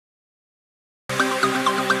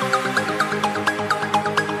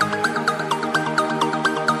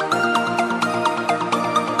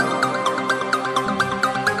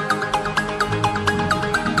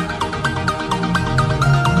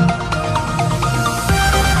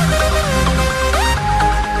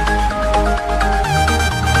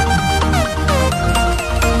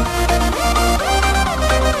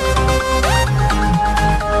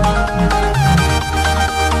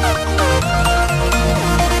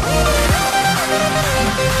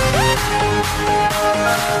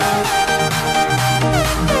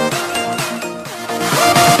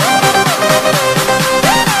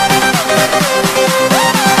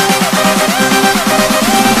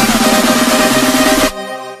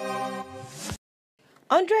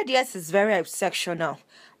100 years is very exceptional.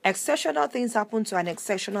 Exceptional things happen to an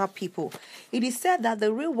exceptional people. It is said that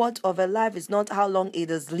the real worth of a life is not how long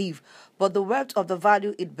it is lived, but the worth of the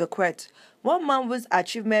value it bequeathed. One man whose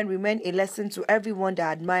achievement remain a lesson to everyone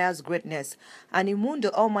that admires greatness, and in whom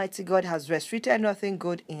the Almighty God has restricted nothing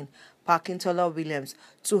good in, Akintola Williams.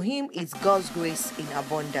 To him is God's grace in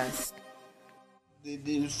abundance. The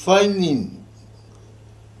defining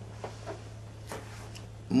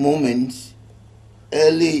moment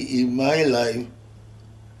early in my life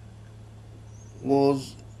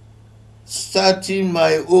was starting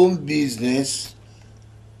my own business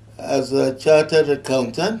as a chartered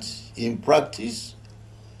accountant in practice,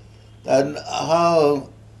 and how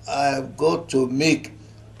I got to make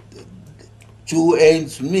two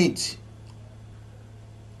ends meet.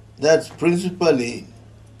 That's principally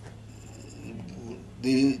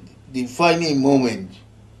the defining moment.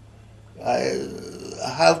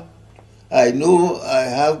 I know I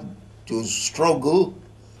have to struggle,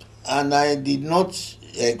 and I did not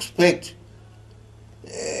expect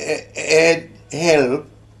help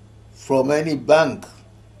from any bank.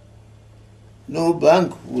 No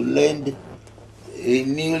bank will lend a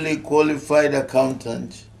newly qualified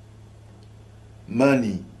accountant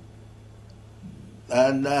money.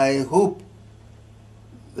 And I hope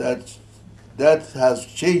that has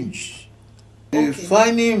changed. The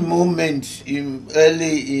defining moment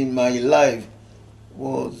early in my life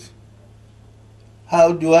was,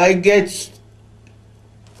 how do I get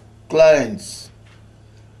clients?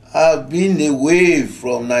 I've been away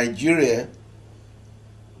from Nigeria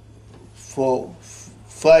for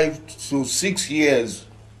 5 to 6 years,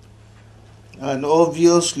 and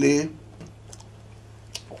obviously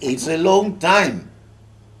it's a long time,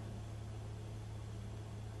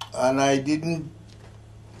 and I didn't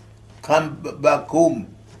come back home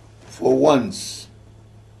for once,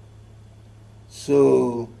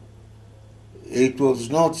 so it was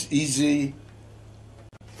not easy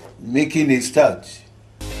making a start.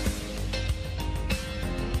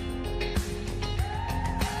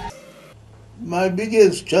 My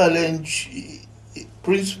biggest challenge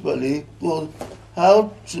principally was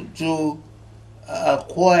how to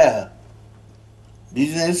acquire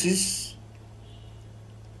businesses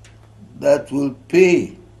that will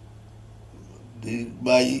pay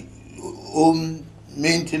my own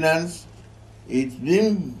maintenance. It's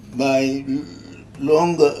been my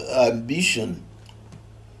long ambition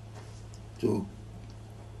to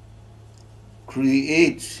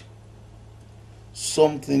create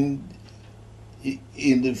something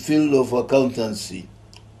in the field of accountancy,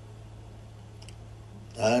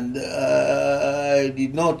 and I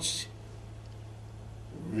did not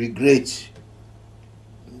regret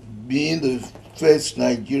being the first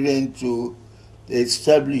Nigerian to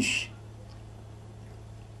establish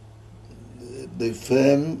the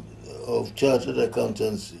firm of chartered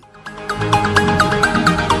accountancy.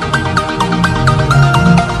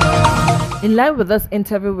 In line with this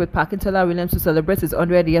interview with Akintola Williams to celebrate his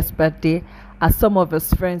 100 years birthday, as some of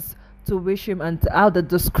his friends to wish him and how they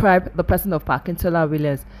describe the person of Akintola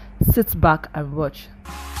Williams. Sit back and watch.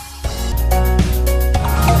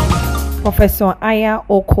 Professor Aya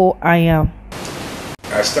Oko Aya.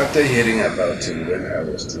 I started hearing about him when I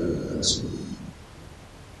was still in school.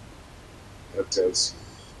 That tells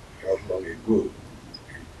you how long ago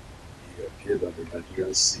he appeared on the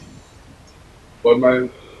Nigerian scene. But my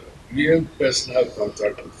real personal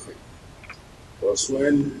contact with him was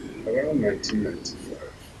when, around 1995,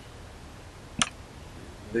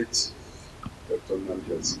 late Dr.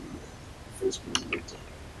 Namjazi, the first president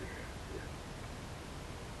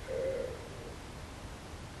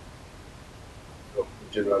of Nigeria,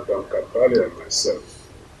 General Don Kabali and myself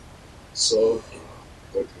saw him,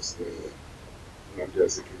 that is the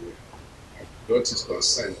Namjazi, got his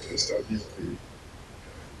consent to establish the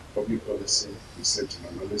Public Policy Research and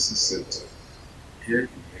Analysis Center here in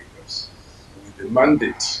Lagos, with the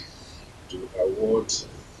mandate to award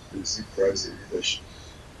the Z Prize in Leadership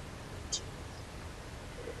to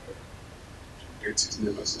get his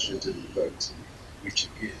name associated with that, which he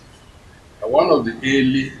gave. And one of the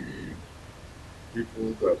early people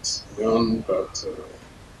that won that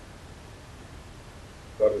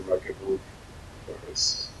remarkable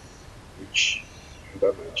prize, which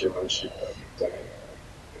under my chairmanship at the time,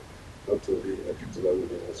 not only Akintola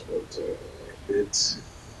Williams, but late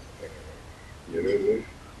Nyerere,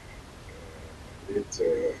 late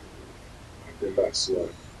Mandela, and so on.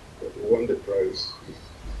 But he won the prize,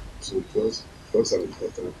 so it was an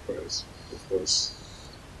important prize. Of course,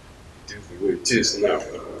 it is the way it is now.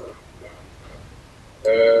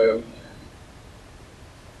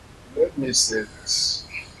 Let me say this.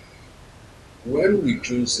 When we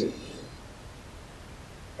chose him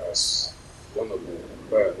as one of the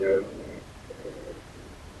pioneer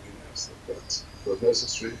winners of that, it was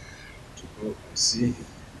necessary to go and see him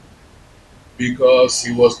because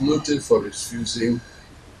he was noted for refusing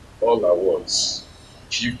all awards,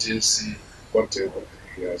 chieftaincy, whatever.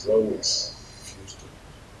 He has always refused to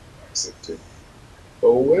accept it.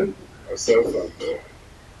 But when myself and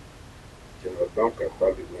General Banka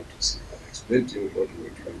probably went to see him and explained to him what we were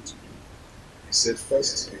trying to do, he said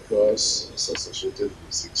first, because it's associated with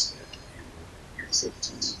physics, he will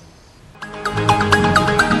accept it.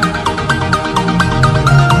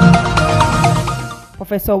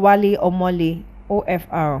 Professor Wale Omole,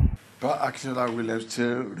 OFR. But Akintola will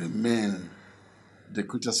still remain the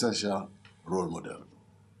quintessential role model.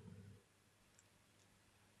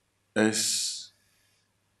 As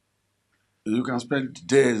you can spend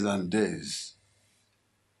days and days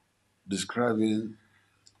describing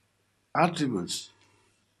attributes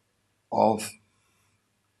of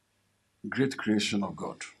great creation of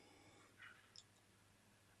God.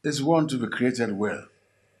 It's one to be created well,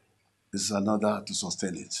 it's another to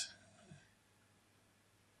sustain it.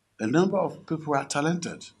 A number of people are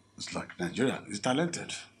talented. It's like Nigeria is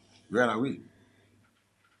talented. Where are we?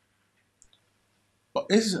 But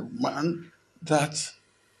it's a man that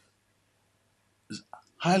is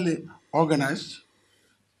highly organized,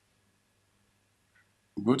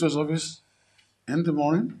 go to his office in the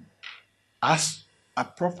morning, as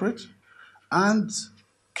appropriate, and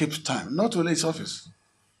keeps time. Not only his office,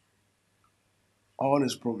 all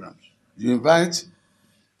his programs. You invite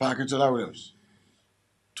Akintola Williams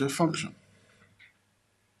to a function.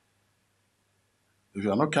 If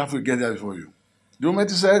you are not careful, you get there before you. The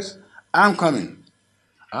moment he says, I'm coming.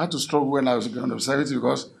 I had to struggle when I was going to 70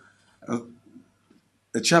 because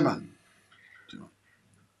the chairman,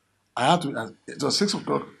 I had to, it was 6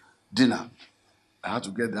 o'clock dinner. I had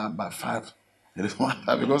to get there by 5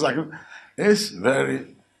 because it's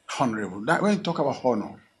very honorable. That, when you talk about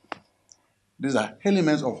honor, these are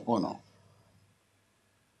elements of honor,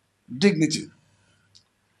 dignity.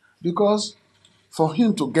 Because for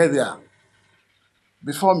him to get there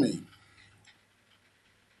before me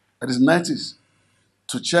at his 90s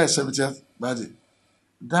to chair his 70th birthday,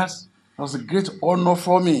 that was a great honor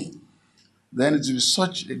for me. Then it would be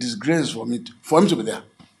such a disgrace for me for him to be there.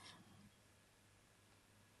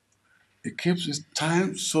 He keeps his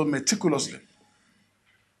time so meticulously.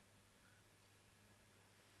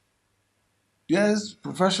 Yes,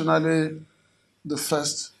 professionally, the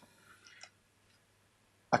first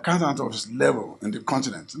accountant of his level in the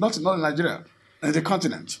continent, not in Nigeria, in the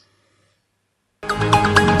continent.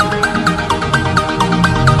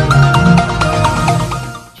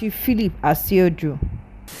 Chief Philip Asioju.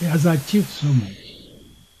 He has achieved so much.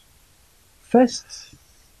 First,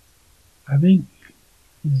 I think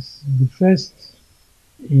is the first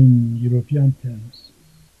in European terms,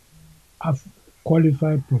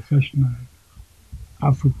 qualified professional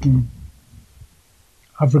African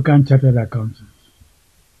chartered accountant.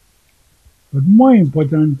 But more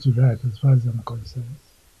important to that, as far as I'm concerned,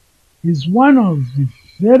 is one of the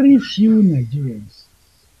very few Nigerians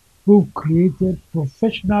who've created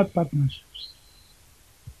professional partnerships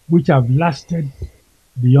which have lasted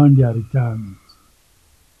beyond their retirement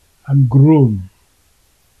and grown.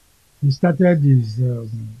 He started his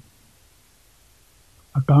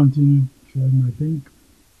accounting firm, I think,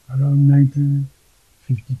 around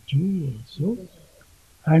 1952 or so.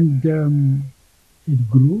 And it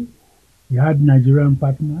grew. He had Nigerian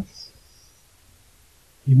partners.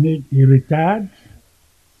 He retired,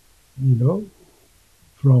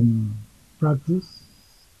 from practice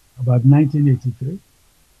about 1983.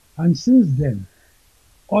 And since then,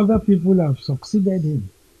 other people have succeeded him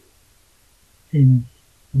in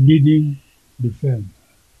leading the firm,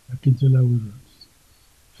 Akintola Williams.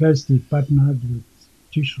 First, he partnered with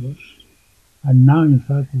Tushrosh, and now, in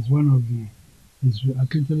fact, is one of is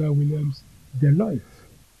Akintola Williams Deloitte.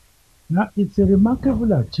 Now, it's a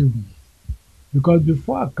remarkable achievement because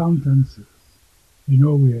before accountancy,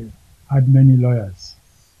 we had many lawyers.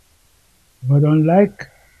 But unlike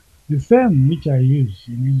the firm which I use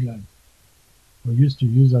in England, or used to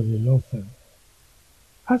use as a law firm,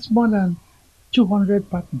 has more than 200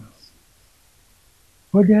 partners.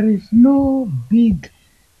 But there is no big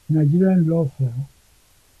Nigerian law firm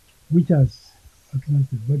which has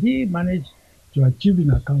accounted. But he managed to achieve in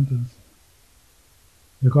accountancy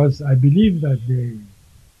because I believe that the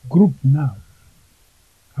group now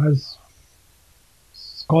has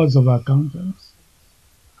scores of accountants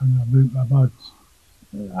and about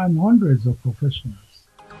and hundreds of professionals.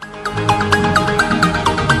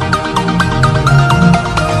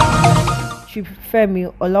 Chief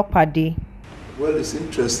Femi Olopade. Well, it's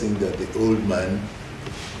interesting that the old man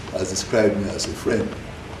has described me as a friend.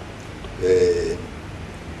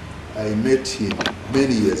 I met him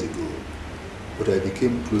many years ago, but I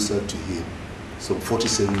became closer to him some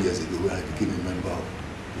 47 years ago when I became a member of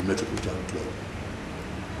the Metropolitan Club.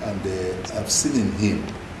 And I've seen in him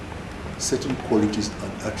certain qualities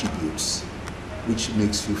and attributes which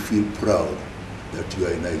makes you feel proud that you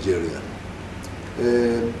are a Nigerian.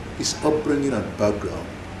 His upbringing and background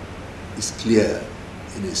is clear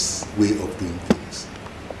in his way of doing things.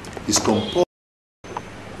 His composure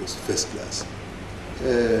was first class.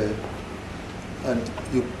 And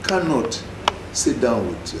you cannot sit down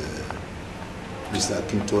with Mr.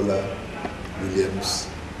 Akintola Williams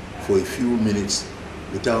for a few minutes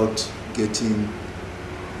without getting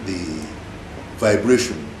the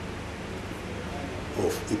vibration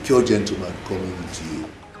of a pure gentleman coming into you.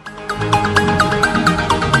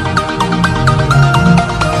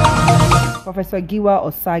 Professor Giwa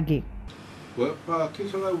Osage. Well,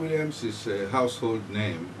 Akintola Williams is a household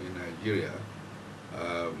name in Nigeria.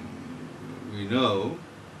 We know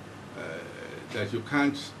that you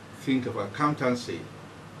can't think of accountancy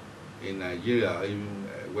in Nigeria, even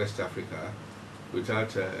West Africa,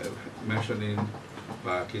 without mentioning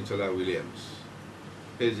Akintola Williams.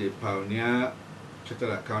 He's a pioneer chartered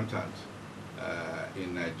accountant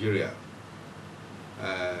in Nigeria.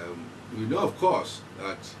 We know, of course,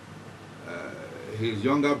 that his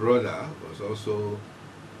younger brother was also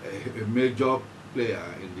a major player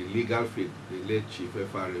in the legal field, the late Chief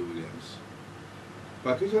F.R.A. Williams.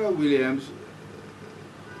 Akintola Williams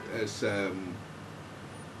is a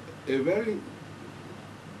very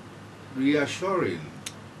reassuring,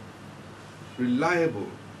 reliable,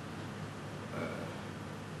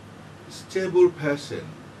 stable person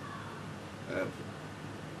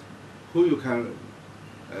who you can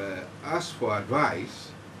ask for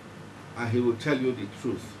advice and he will tell you the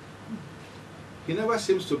truth. He never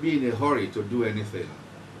seems to be in a hurry to do anything,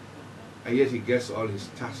 and yet he gets all his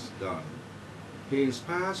tasks done. He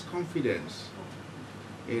inspires confidence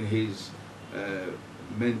in his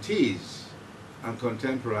mentees and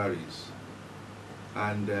contemporaries,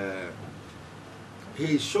 and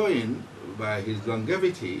he is showing by his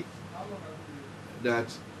longevity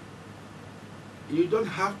that you don't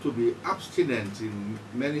have to be abstinent in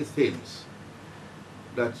many things,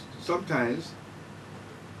 that sometimes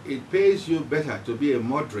it pays you better to be a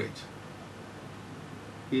moderate.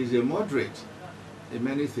 He is a moderate in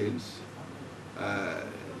many things.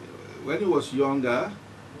 When he was younger,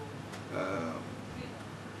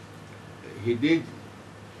 he did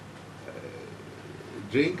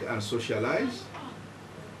drink and socialize,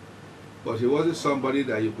 but he wasn't somebody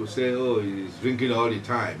that you could say, oh, he's drinking all the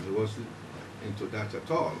time. He wasn't into that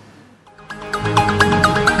at all.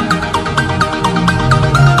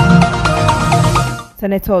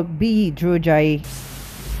 Senator B. Drojai.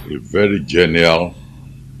 A very genial,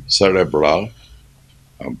 cerebral,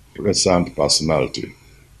 and pleasant personality.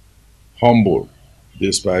 Humble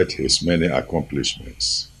despite his many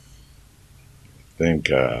accomplishments. I think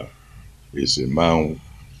he's a man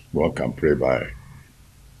one can pray by.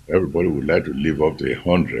 Everybody would like to live up to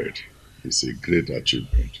 100. It's a great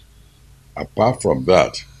achievement. Apart from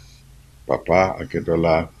that, Papa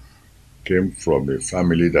Akintola came from a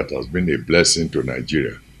family that has been a blessing to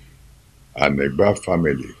Nigeria. An Egba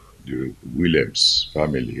family, the Williams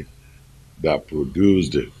family, that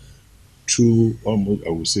produced two almost,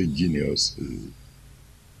 I would say, two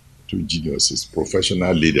geniuses,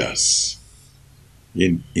 professional leaders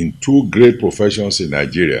in two great professions in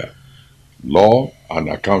Nigeria, law and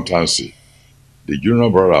accountancy. The junior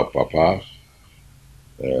brother of Papa,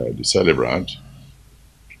 the celebrant,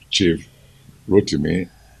 Chief Rotimi,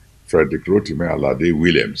 Frederick Rotimi Alade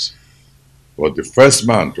Williams, was the first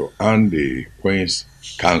man to earn the Queen's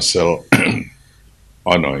Counsel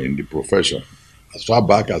honor in the profession as far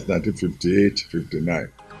back as 1958-59.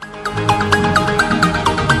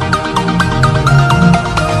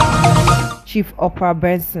 Chief Oprah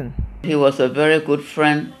Benson. He was a very good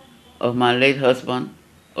friend of my late husband,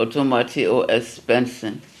 Otumati O.S.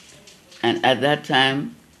 Benson. And at that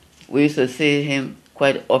time, we used to see him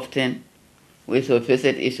quite often. We used to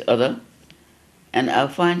visit each other. And I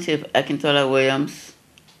found Chief Akintola Williams,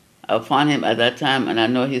 I found him at that time, and I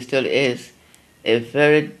know he still is, a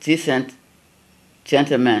very decent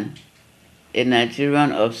gentleman, a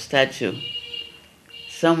Nigerian of stature,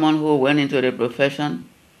 someone who went into the profession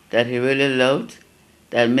that he really loved,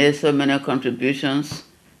 that made so many contributions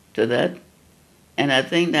to that. And I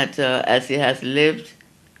think that as he has lived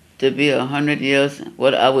to be 100 years,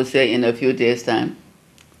 what I would say in a few days' time,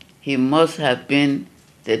 he must have been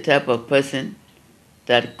the type of person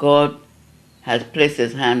that God has placed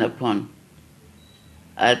his hand upon.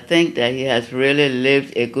 I think that he has really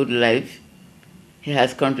lived a good life. He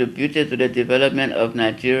has contributed to the development of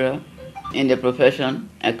Nigeria in the profession,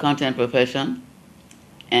 accountant profession,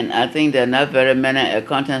 and I think there are not very many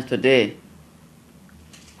accountants today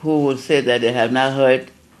who will say that they have not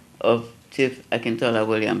heard of Chief Akintola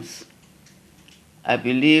Williams. I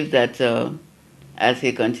believe that as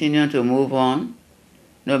he continues to move on,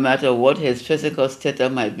 no matter what his physical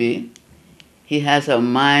status might be, he has a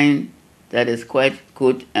mind that is quite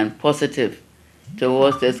good and positive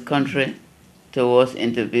towards this country, towards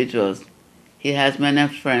individuals. He has many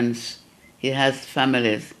friends, he has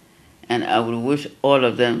families, and I would wish all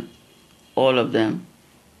of them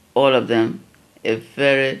a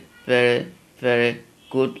very, very, very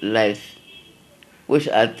good life, which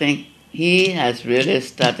I think he has really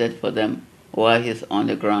started for them while he's on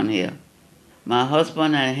the ground here. My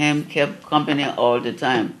husband and him kept company all the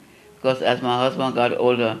time because as my husband got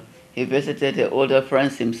older, he visited the older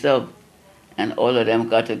friends himself, and all of them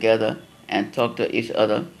got together and talked to each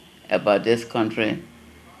other about this country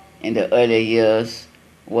in the early years,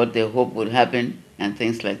 what they hoped would happen, and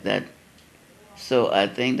things like that. So I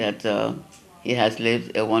think that he has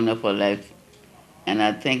lived a wonderful life, and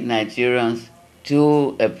I think Nigerians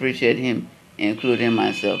do appreciate him, including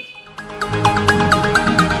myself.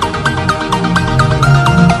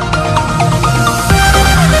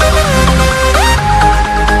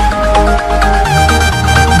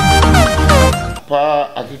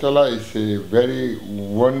 Pa Akintola is a very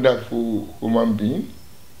wonderful human being,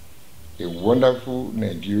 a wonderful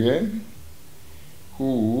Nigerian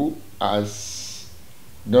who has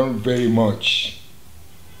done very much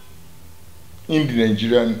in the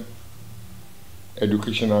Nigerian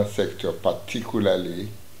educational sector, particularly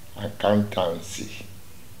accountancy.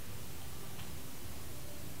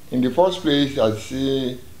 In the first place, I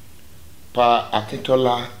see Pa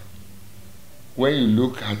Akintola, when you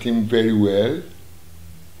look at him very well,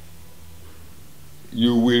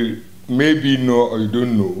 you will maybe know or you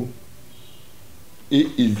don't know, he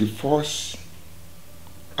is the first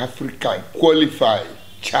African qualified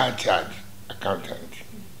chartered accountant.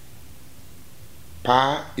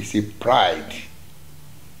 Pa is a pride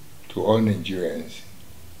to all Nigerians.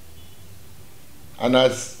 And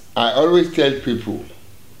as I always tell people,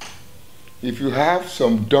 if you have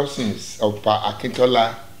some dozens of Pa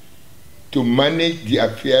Akintola to manage the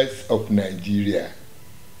affairs of Nigeria,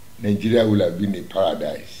 Nigeria will have been a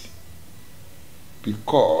paradise.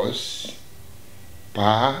 Because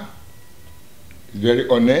Pa is very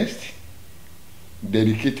honest,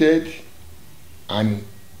 dedicated, and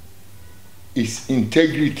his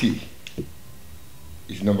integrity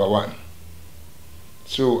is number one.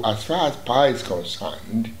 So as far as Pa is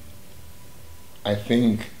concerned, I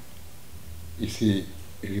think it's a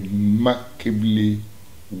remarkably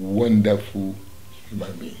wonderful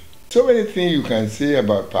human being. So many things you can say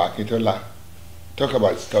about Pa Akintola. Talk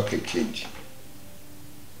about stock exchange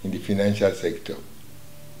in the financial sector.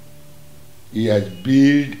 He has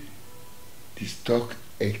built the stock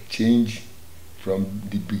exchange from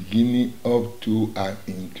the beginning up to and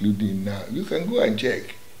including now. You can go and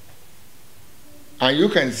check. And you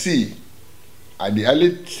can see at the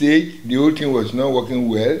early stage the whole thing was not working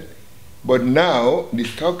well, but now the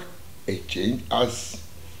stock exchange has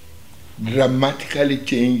dramatically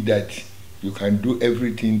changed that you can do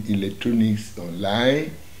everything electronics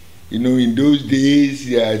online. You know, in those days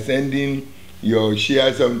they are sending your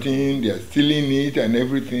share something, they are stealing it and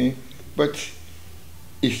everything, but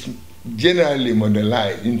it's generally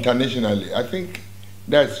modernized internationally. I think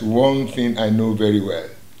that's one thing I know very well.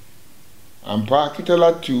 And Pa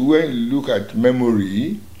Akintola too, when you look at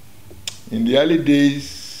memory, in the early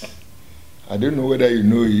days, I don't know whether you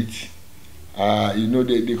know it, you know,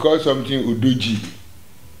 they call something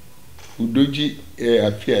Udoji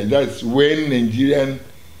affair. That's when Nigerians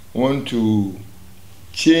want to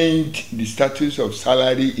change the status of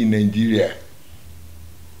salary in Nigeria.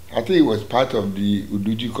 I think he was part of the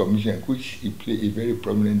Udoji Commission, which he played a very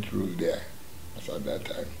prominent role there as at that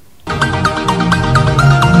time.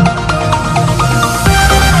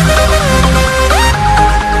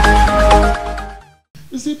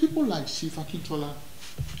 You see, people like Chief Akintola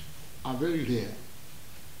are very rare.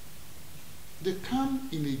 They come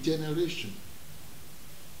in a generation.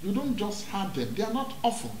 You don't just have them. They are not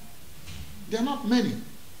often. They are not many.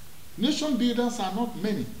 Nation builders are not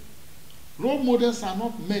many. Role models are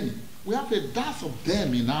not many. We have a dearth of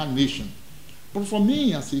them in our nation. But for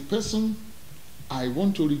me, as a person, I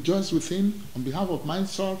want to rejoice with him on behalf of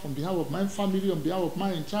myself, on behalf of my family, on behalf of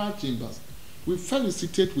my entire chambers. We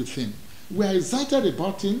felicitate with him We are excited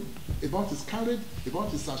about him, about his courage,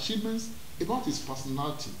 about his achievements, about his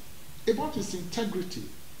personality, about his integrity,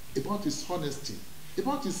 about his honesty,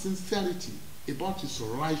 about his sincerity, about his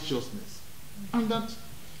righteousness. And that,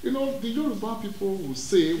 you know, the Yoruba people will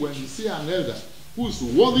say, when you see an elder who is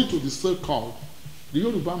worthy to be so called, the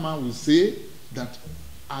Yoruba man will say that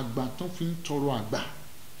Agba ton fin toro agba.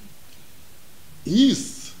 He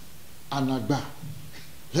is an agba.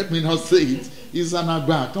 Let me not say it. He's an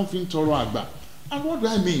agba, ton fin toro agba. And what do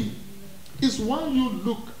I mean? It's one you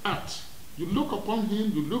look at. You look upon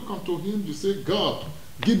him, you look unto him, you say, God,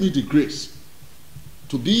 give me the grace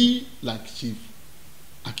to be like Chief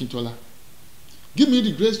Akintola. Give me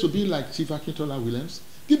the grace to be like Chief Akintola Williams.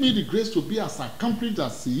 Give me the grace to be as accomplished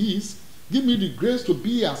as he is. Give me the grace to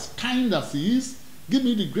be as kind as he is. Give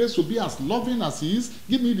me the grace to be as loving as he is.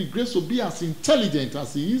 Give me the grace to be as intelligent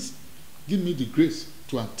as he is. Give me the grace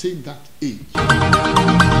to attain that age.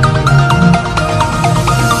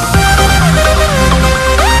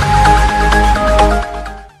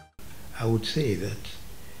 I would say that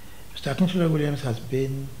Mr. Akintola Williams has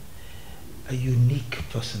been a unique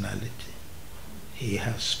personality. He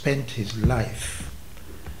has spent his life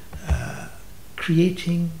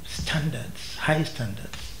creating standards, high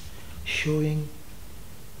standards, showing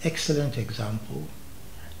excellent example,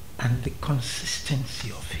 and the consistency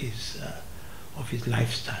of his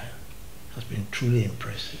lifestyle has been truly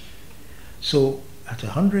impressive. So at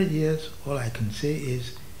 100 years, all I can say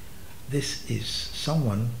is this is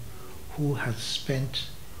someone who has spent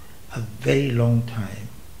a very long time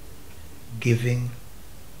giving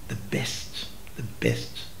the best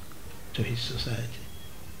to his society.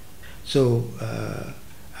 So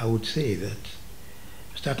I would say that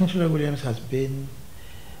Mr. Akintola Williams has been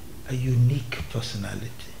a unique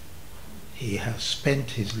personality. He has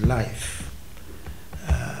spent his life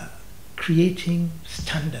creating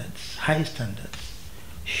standards, high standards,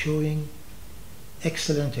 showing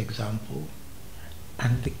excellent example,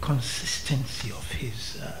 and the consistency of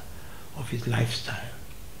his lifestyle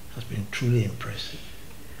has been truly impressive.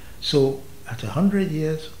 So at 100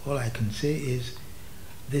 years, all I can say is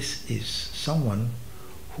this is someone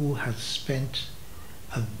who has spent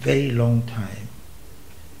a very long time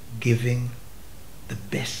giving the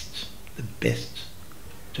best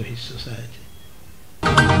to his society.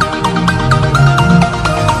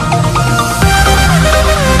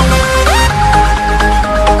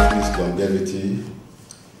 His longevity,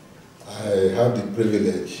 I have the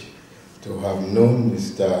privilege to have known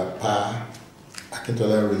Mr. Pa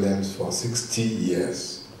Akintola Williams for 60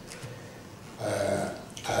 years.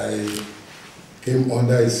 I came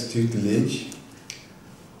under his tutelage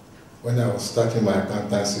when I was starting my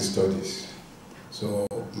accountancy studies. So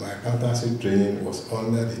my accountancy training was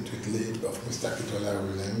under the tutelage of Mr. Akintola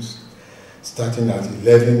Williams, starting at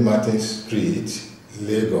 11 Martin Street,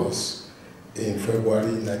 Lagos, in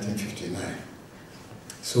February 1959.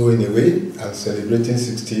 So in a way, I'm celebrating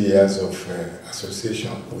 60 years of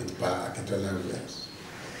association with Pa Akintola Williams.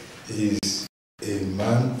 He is a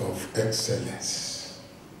man of excellence,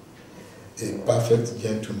 a perfect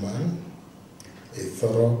gentleman, a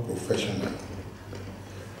thorough professional.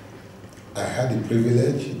 I had the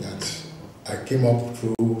privilege that I came up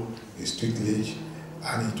through his tutelage,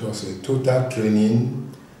 and it was a total training,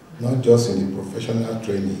 not just in the professional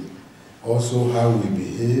training, also how we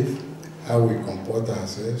behave, how we comport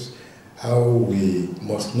ourselves, how we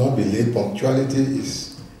must not be late. Punctuality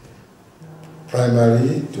is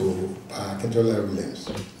primary to Akintola Williams.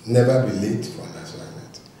 Never be late for an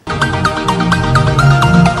assignment.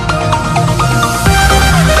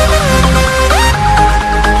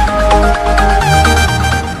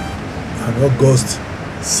 An august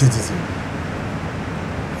citizen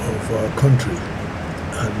of our country,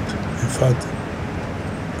 and in fact,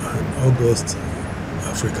 an august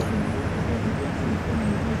African.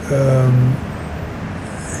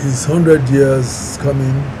 His 100 years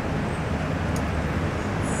coming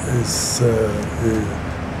is a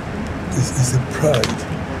pride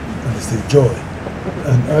and it's a joy,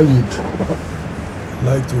 and I would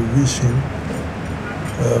like to wish him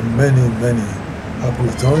many happy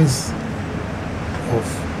returns of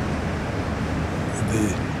the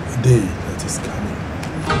day that is coming.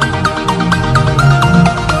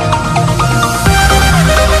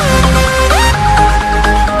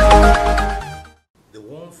 The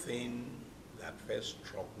one thing that first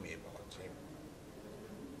struck me about him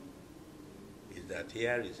is that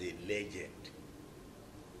here is a legend,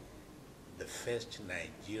 the first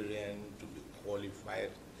Nigerian to be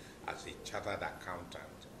qualified as a chartered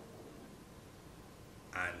accountant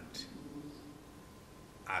and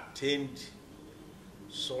attained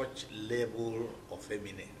such level of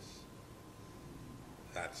eminence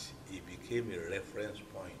that he became a reference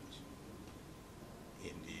point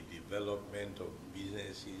in the development of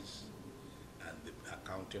businesses and the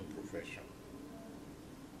accounting profession.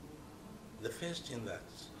 The first thing that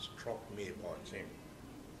struck me about him,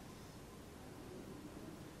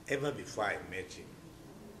 ever before I met him,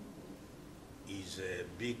 his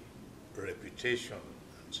big reputation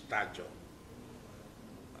and stature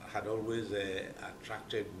had always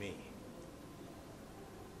attracted me.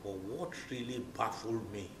 But what really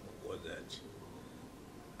baffled me was that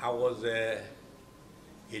I was a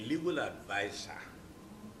legal advisor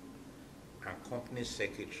and company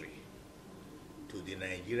secretary to the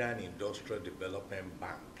Nigerian Industrial Development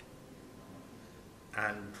Bank.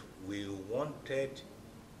 And we wanted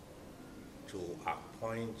to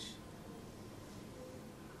appoint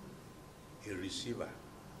a receiver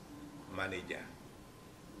manager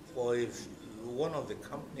for one of the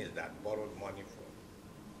companies that borrowed money from.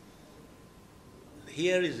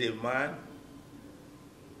 Here is a man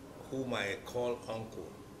whom I call uncle.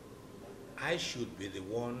 I should be the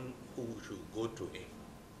one who should go to him.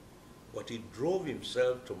 But he drove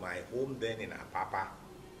himself to my home then in Apapa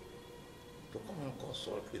to come and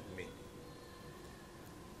consult with me.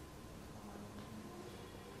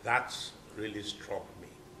 That really struck me.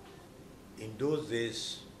 In those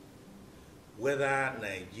days, whether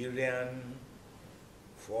Nigerian,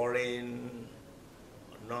 foreign,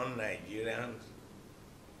 non-Nigerians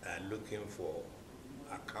are looking for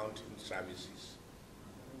accounting services,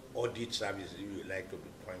 audit services, if you like to be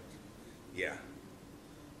pointed. Yeah.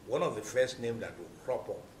 One of the first names that will crop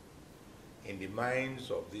up in the minds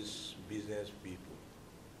of these business people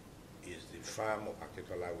is the firm of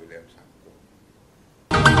Akintola, Williams & Co.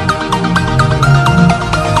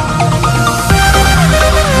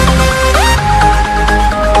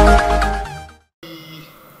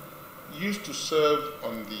 He used to serve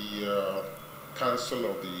on the Council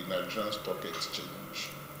of the Nigerian Stock Exchange,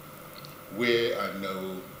 where I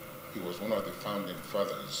know he was one of the founding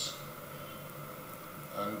fathers.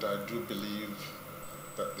 And I do believe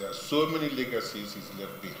that there are so many legacies he's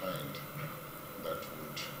left behind that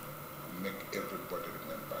would make everybody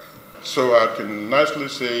remember him. So I can nicely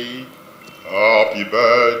say, happy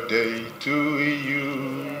birthday to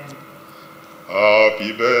you.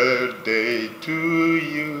 Happy birthday to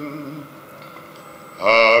you.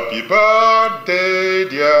 Happy birthday,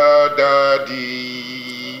 dear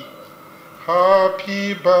daddy.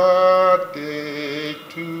 Happy birthday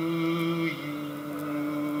to you.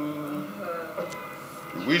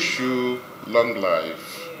 We wish you long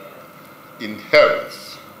life in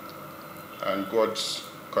health and God's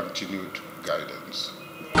continued guidance.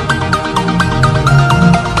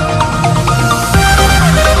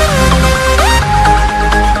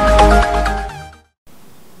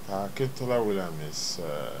 Akintola William is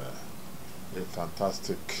a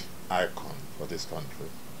fantastic icon for this country,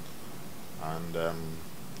 and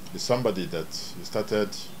is somebody that you started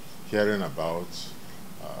hearing about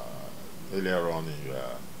earlier on in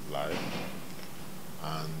your life,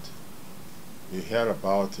 and you hear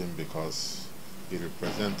about him because he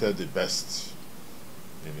represented the best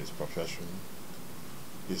in his profession.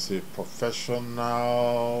 He's a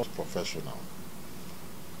professional.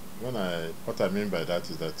 What I mean by that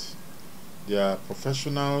is that there are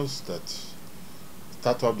professionals that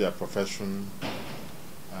start up their profession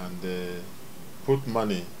and they put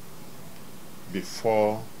money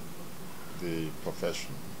before the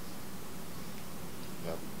profession.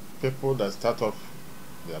 There are people that start off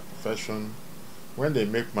their profession, when they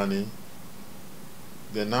make money,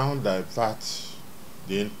 they now divert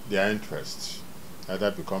their interests,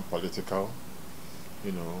 either become political,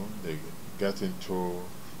 they get into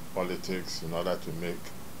politics in order to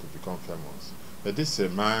become famous. But this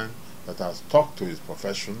is a man that has stuck to his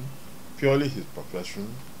profession, purely his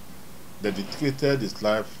profession, dedicated his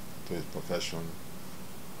life to his profession,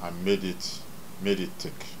 and made it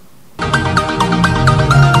tick.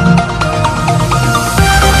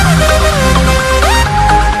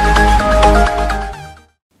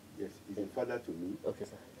 Yes, he's a father to me. Okay,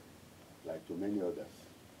 sir. Like to many others,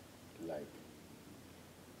 like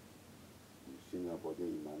Senior Bode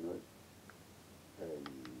Emmanuel,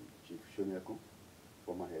 Chief Shoniako,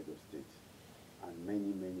 former head of state, and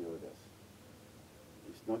many, many others.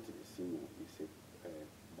 He's not a senior, he's a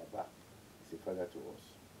Baba, he's a father to us,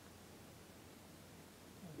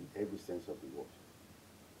 in every sense of the word.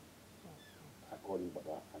 I call him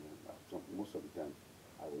Baba, and most of the time,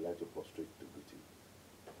 I would like to prostrate to greet him.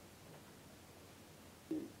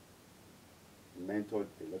 He mentored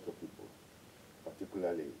a lot of people,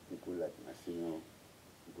 particularly people like my senior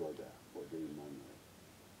brother, Bode Emmanuel.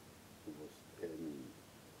 He was,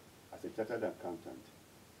 as a chartered accountant,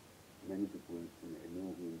 many people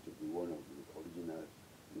knew him to be one of the original,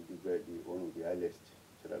 one of the earliest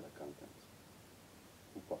chartered accountants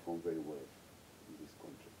who performed very well in this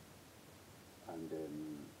country. And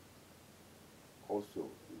also,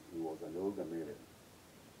 he was an older male,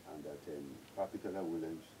 and that Akintola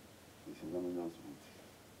Williams is synonymous with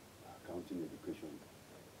accounting education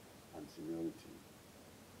and seniority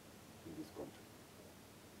in this country.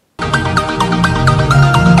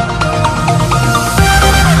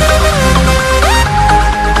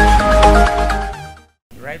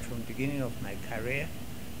 Right from the beginning of my career,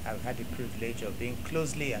 I've had the privilege of being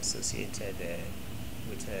closely associated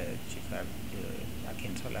with Chief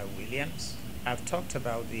Akintola Williams. I've talked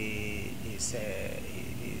about his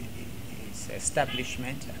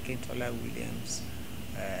establishment, Akintola Williams,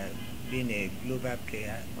 being a global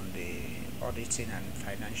player on the auditing and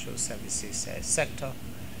financial services sector.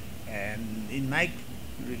 In my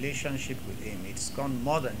relationship with him, it's gone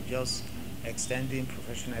more than just extending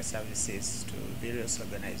professional services to various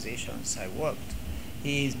organizations I worked.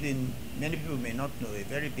 He's been, many people may not know, a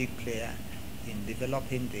very big player in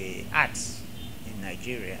developing the arts in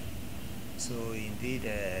Nigeria. So indeed,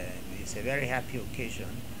 it's a very happy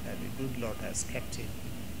occasion that the good Lord has kept him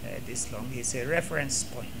this long. It's a reference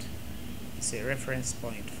point. It's a reference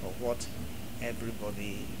point for what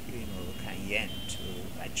everybody can yearn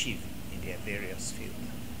to achieve in their various fields.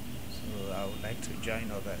 So I would like to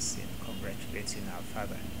join others in congratulating our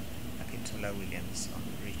father, Akintola Williams, on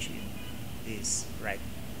reaching this ripe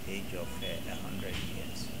age of 100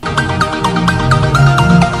 years.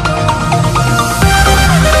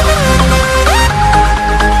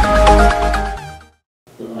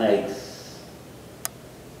 Likes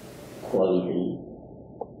quality,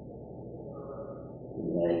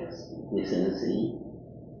 likes decency,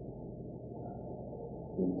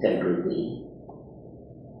 integrity,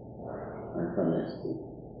 and honesty.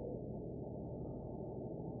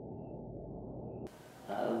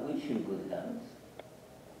 I wish him good health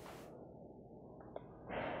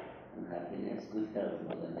and happiness, good health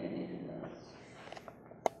more than anything else,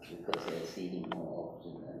 because I see him more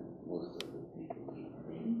often than most of the people he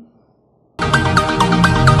brings.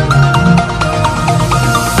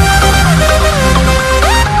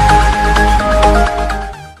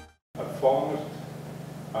 A foremost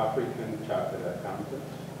African chartered accountant,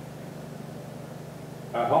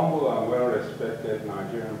 a humble and well-respected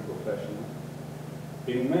Nigerian professional,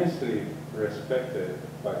 immensely respected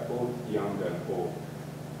by both young and old.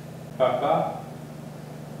 Papa,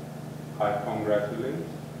 I congratulate.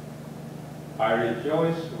 I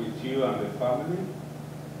rejoice with you and the family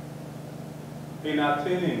in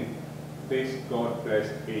attaining this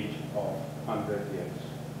God-blessed age of 100 years.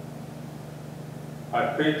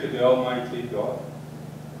 I pray to the Almighty God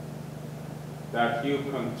that you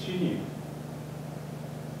continue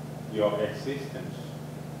your existence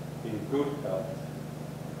in good health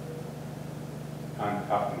and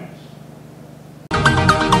happiness.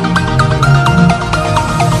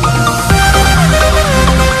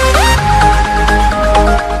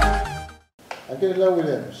 Akintola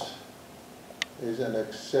Williams is an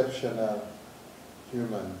exceptional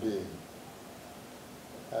human being,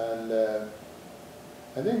 and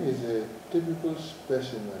I think he's a typical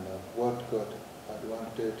specimen of what God had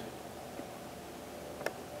wanted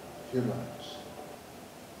humans.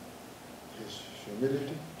 His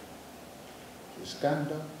humility, his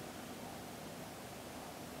candor,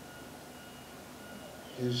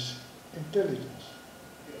 his intelligence,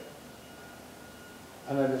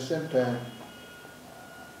 and at the same time,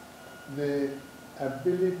 the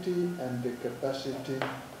ability and the capacity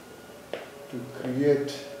to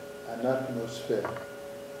create an atmosphere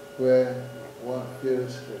where one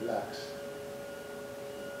feels relaxed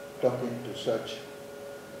talking to such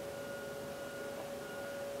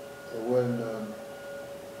a well-known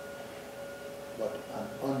but an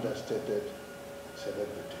understated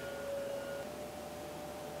celebrity.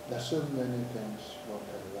 There are so many things one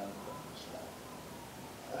can learn from his life.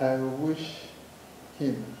 I wish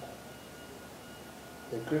him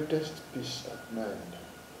the greatest peace of mind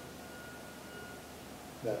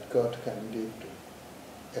that God can give to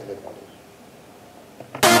anybody.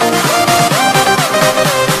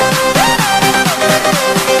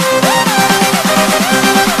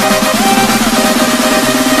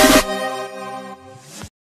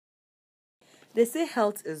 They say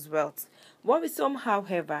health is wealth. Worrisome,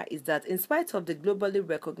 however, is that in spite of the globally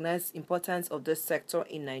recognized importance of this sector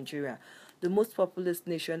in Nigeria, the most populous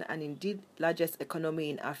nation and indeed largest economy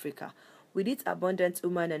in Africa, with its abundant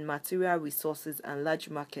human and material resources and large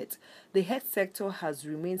market, the health sector has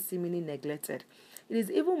remained seemingly neglected. It is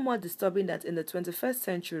even more disturbing that in the 21st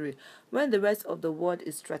century, when the rest of the world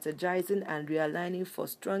is strategizing and realigning for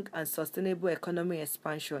strong and sustainable economic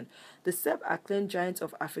expansion, the self-acclaimed giant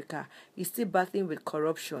of Africa is still battling with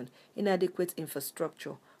corruption, inadequate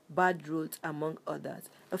infrastructure, bad roads, among others.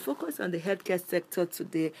 A focus on the healthcare sector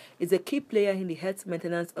today is a key player in the Health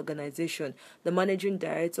Maintenance Organization, the Managing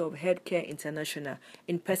Director of Healthcare International,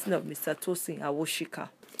 in person of Mr. Tosin Awoshika.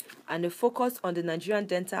 And the focus on the Nigerian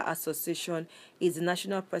Dental Association is the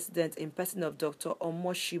National President in person of Dr.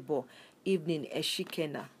 Omoshibo Evening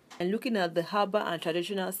Eshikena. And looking at the harbour and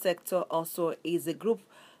traditional sector also is the Group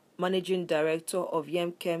Managing Director of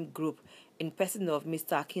Yemkem Group in person of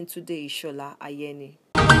Mr. Akintola Ishola Ayeni.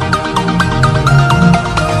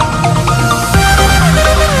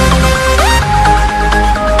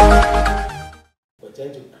 We're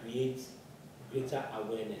trying to create greater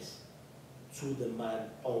awareness to the man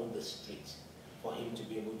on the street for him to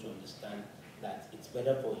be able to understand that it's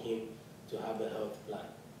better for him to have a health plan.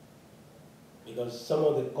 Because some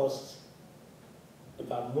of the costs, in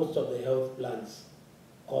fact, most of the health plans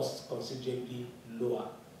cost considerably lower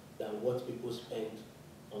than what people spend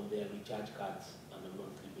on their recharge cards on a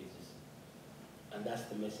monthly basis. And that's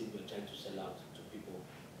the message we're trying to sell out to people,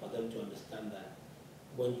 for them to understand that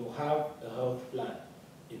when you have a health plan,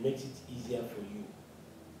 it makes it easier for you.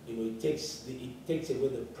 You know, it takes away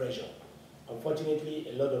the pressure. Unfortunately,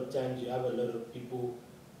 a lot of times you have a lot of people,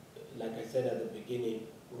 like I said at the beginning,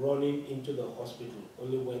 running into the hospital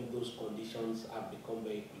only when those conditions have become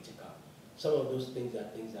very critical. Some of those things are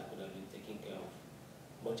things that could have been taken care of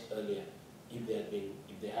much earlier if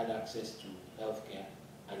they had access to healthcare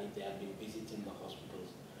and if they had been visiting the hospitals.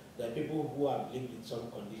 There are people who have lived with some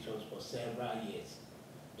conditions for several years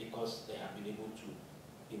because they have been able to,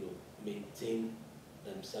 maintain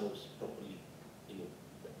themselves properly,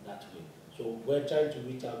 that way. So we're trying to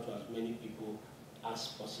reach out to as many people as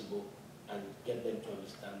possible and get them to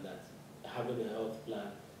understand that having a health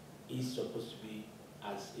plan is supposed to be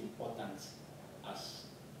as important as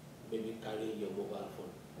maybe carrying your mobile phone.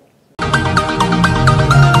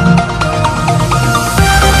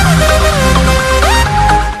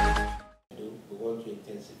 We want to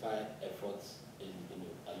intensify efforts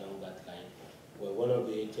along that line. We're one of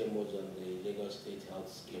the HMOs on the Lagos State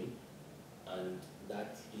Health Scheme, and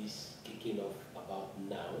that is kicking off about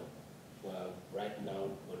now. Right now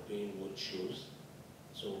we're doing road shows,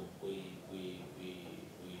 so we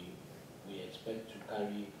expect to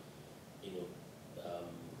carry,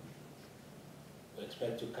 we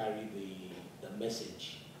expect to carry the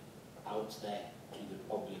message out there to the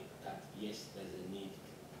public that yes, there's a need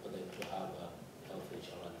for them to have health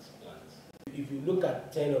insurance plans. If you look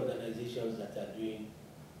at 10 organizations that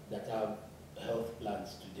have health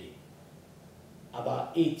plans today,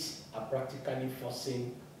 about 8 are practically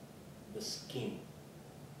forcing the scheme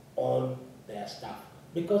on their staff.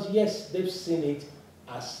 Because yes, they've seen it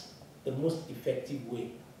as the most effective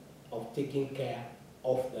way of taking care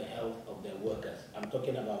of the health of their workers. I'm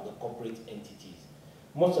talking about the corporate entities.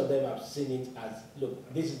 Most of them have seen it as,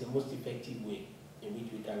 look, this is the most effective way in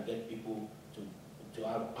which we can get people to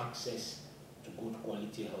have access to good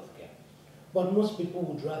quality healthcare. But most people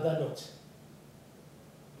would rather not.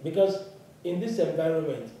 Because in this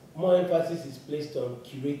environment, more emphasis is placed on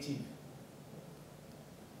curative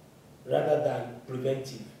rather than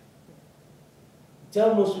preventive.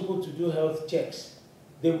 Tell most people to do health checks.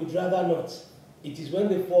 They would rather not. It is when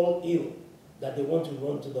they fall ill that they want to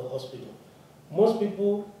run to the hospital. Most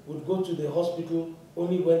people would go to the hospital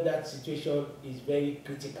only when that situation is very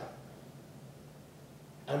critical.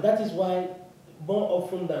 And that is why, more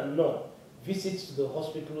often than not, visits to the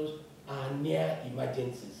hospitals are near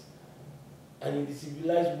emergencies. And in the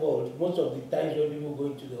civilized world, most of the times when people go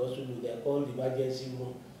into the hospital, they are called emergency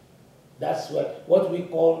room. That's what we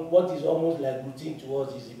call, what is almost like routine to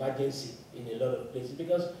us is emergency in a lot of places.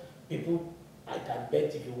 Because people, I can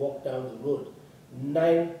bet if you walk down the road,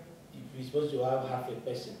 if you're supposed to have half a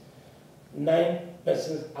person, 9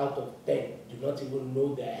 persons out of 10 do not even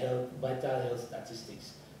know their vital health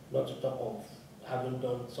statistics, not to talk of having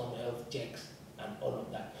done some health checks and all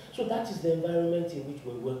of that. So that is the environment in which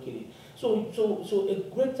we're working in. So a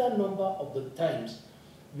greater number of the times,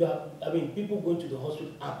 people going to the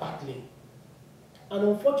hospital are battling. And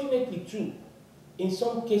unfortunately too, in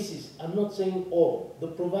some cases, I'm not saying all, the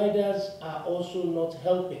providers are also not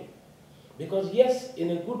helping. Because yes,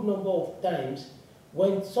 in a good number of times,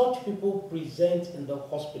 when such people present in the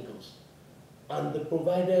hospitals and the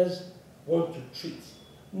providers want to treat,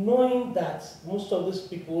 knowing that most of these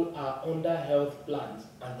people are under health plans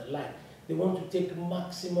and the like, they want to take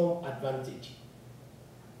maximum advantage.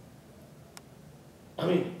 I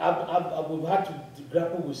mean, we've had to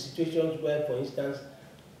grapple with situations where, for instance,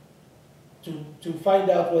 to find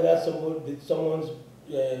out whether someone's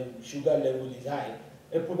sugar level is high,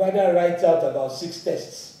 a provider writes out about 6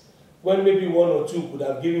 tests, when maybe 1 or 2 could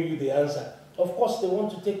have given you the answer. Of course, they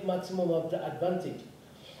want to take maximum advantage.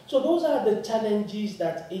 So those are the challenges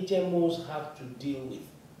that HMOs have to deal with.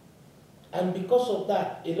 And because of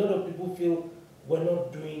that, a lot of people feel we're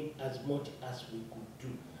not doing as much as we could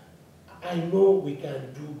do. I know we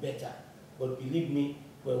can do better, but believe me,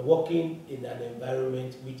 we're working in an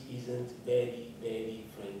environment which isn't very, very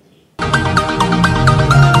friendly.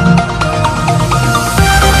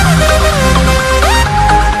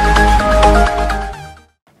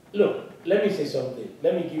 Look, let me say something.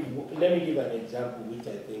 Let me give an example which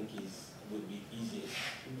I think would be easiest.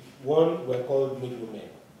 One, we're called middlemen.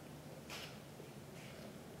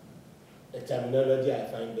 A terminology I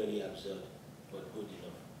find very absurd, but good enough.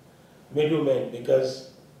 Middlemen,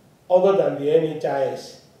 because other than the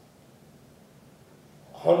NHIS,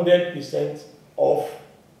 100% of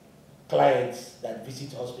clients that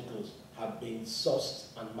visit hospitals have been sourced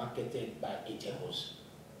and marketed by HMOs.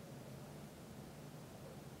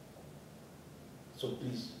 So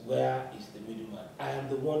please, where is the middleman? I am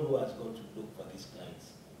the one who has gone to look for these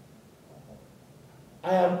clients.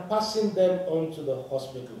 I am passing them on to the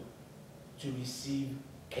hospital to receive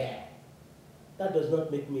care. That does not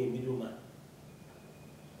make me a middleman.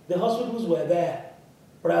 The hospitals were there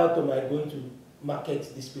prior to my going to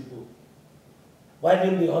market these people. Why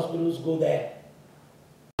didn't the hospitals go there?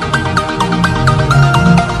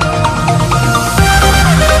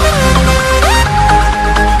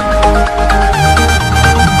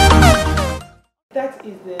 That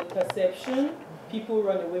is the perception. People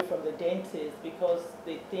run away from the dentist because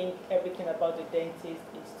they think everything about the dentist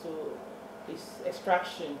is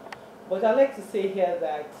extraction. But I like to say here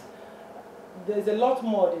that there's a lot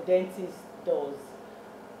more the dentist does.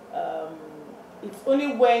 It's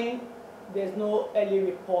only when there's no early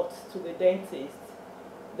report to the dentist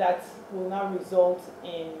that will now result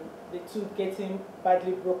in the tooth getting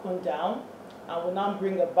badly broken down and will now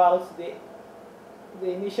bring about the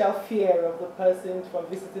initial fear of the person from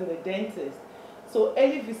visiting the dentist. So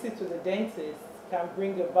early visit to the dentist can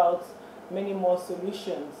bring about many more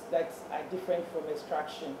solutions that are different from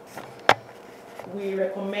extraction. We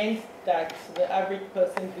recommend that the average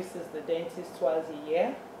person visits the dentist twice a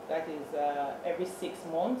year, that is every 6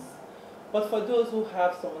 months. But for those who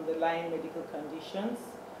have some underlying medical conditions,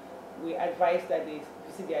 we advise that they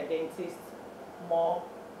visit their dentist more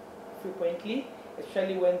frequently,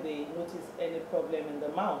 especially when they notice any problem in the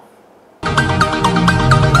mouth.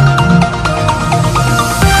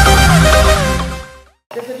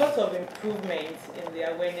 There's a lot of improvement in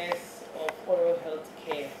the awareness of oral health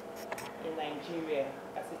care in Nigeria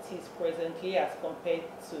as it is presently as compared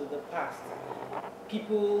to the past.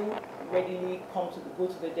 People readily go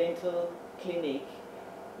to the dental clinic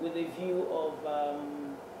with a view of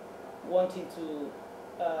wanting to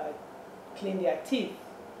clean their teeth,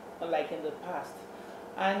 unlike in the past.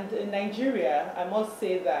 And in Nigeria, I must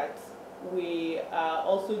say that we are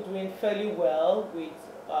also doing fairly well with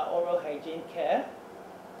oral hygiene care.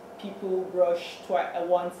 People brush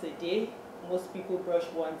once a day. Most people brush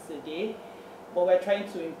once a day. But we're trying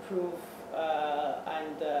to improve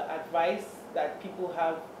and advise that people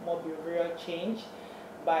have more behavioral change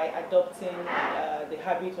by adopting the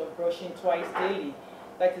habit of brushing twice daily.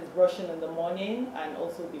 That is brushing in the morning and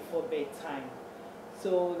also before bedtime.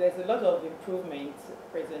 So there's a lot of improvement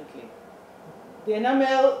presently. The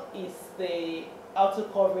enamel is the outer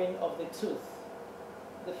covering of the tooth,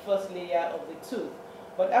 the first layer of the tooth.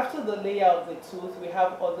 But after the layer of the tooth, we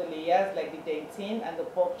have other layers like the dentine and the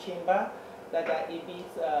pulp chamber that are a bit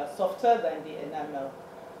softer than the enamel.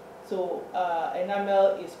 So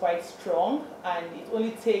enamel is quite strong, and it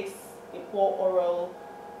only takes a poor oral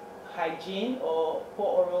hygiene or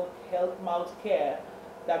poor oral health mouth care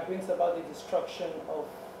that brings about the destruction of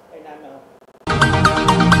enamel.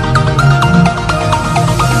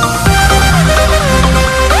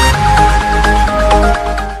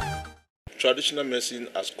 Traditional medicine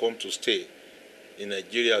has come to stay in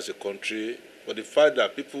Nigeria as a country, but the fact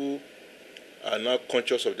that people are now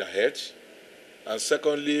conscious of their health, and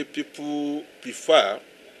secondly, people prefer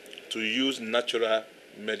to use natural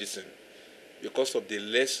medicine because of the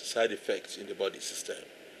less side effects in the body system.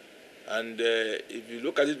 And if you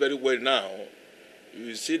look at it very well now, you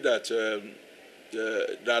will see that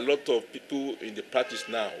there are a lot of people in the practice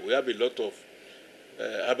now. We have a lot of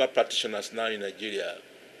herbal practitioners now in Nigeria,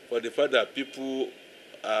 for the fact that people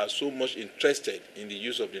are so much interested in the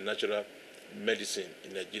use of the natural medicine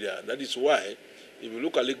in Nigeria. That is why, if you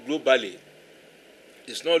look at it globally,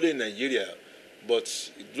 It's not only in Nigeria, but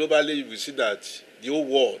globally we see that the whole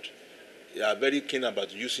world are very keen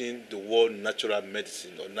about using the word natural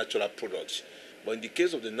medicine or natural products. But in the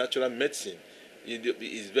case of the natural medicine, it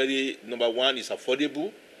is very, number one, it's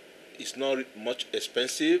affordable, it's not much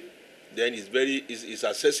expensive, then it's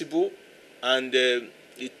accessible, and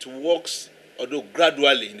it works, although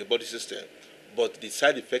gradually in the body system, but the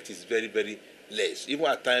side effect is very, very less. Even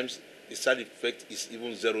at times, the side effect is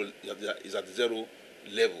even zero, is at zero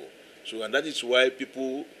level. So, and that is why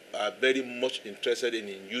people are very much interested in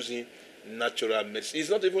using natural medicine. It's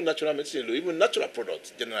not even natural medicine, even natural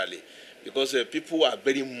products generally, because people are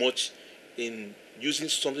very much in using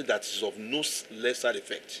something that is of no less side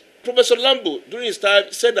effect. Professor Lambo, during his time,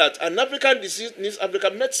 said that an African disease needs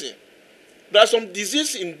African medicine. There are some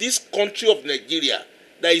diseases in this country of Nigeria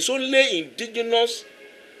that is only indigenous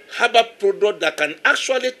herbal product that can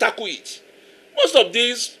actually tackle it. Most of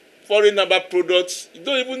these foreign herbal products, you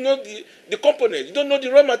don't even know the components, you don't know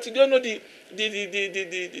the raw material, you don't know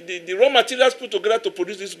the raw materials put together to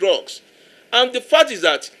produce these drugs. And the fact is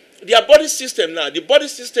that their body system now, the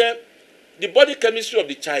body chemistry of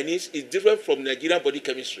the Chinese is different from Nigerian body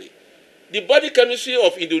chemistry. The body chemistry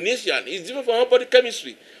of Indonesian is different from our body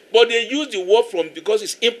chemistry. But they use the word from because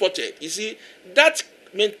it's imported. You see, that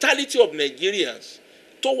mentality of Nigerians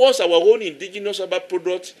towards our own indigenous herbal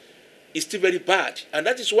products is still very bad. And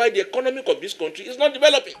that is why the economy of this country is not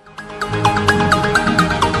developing.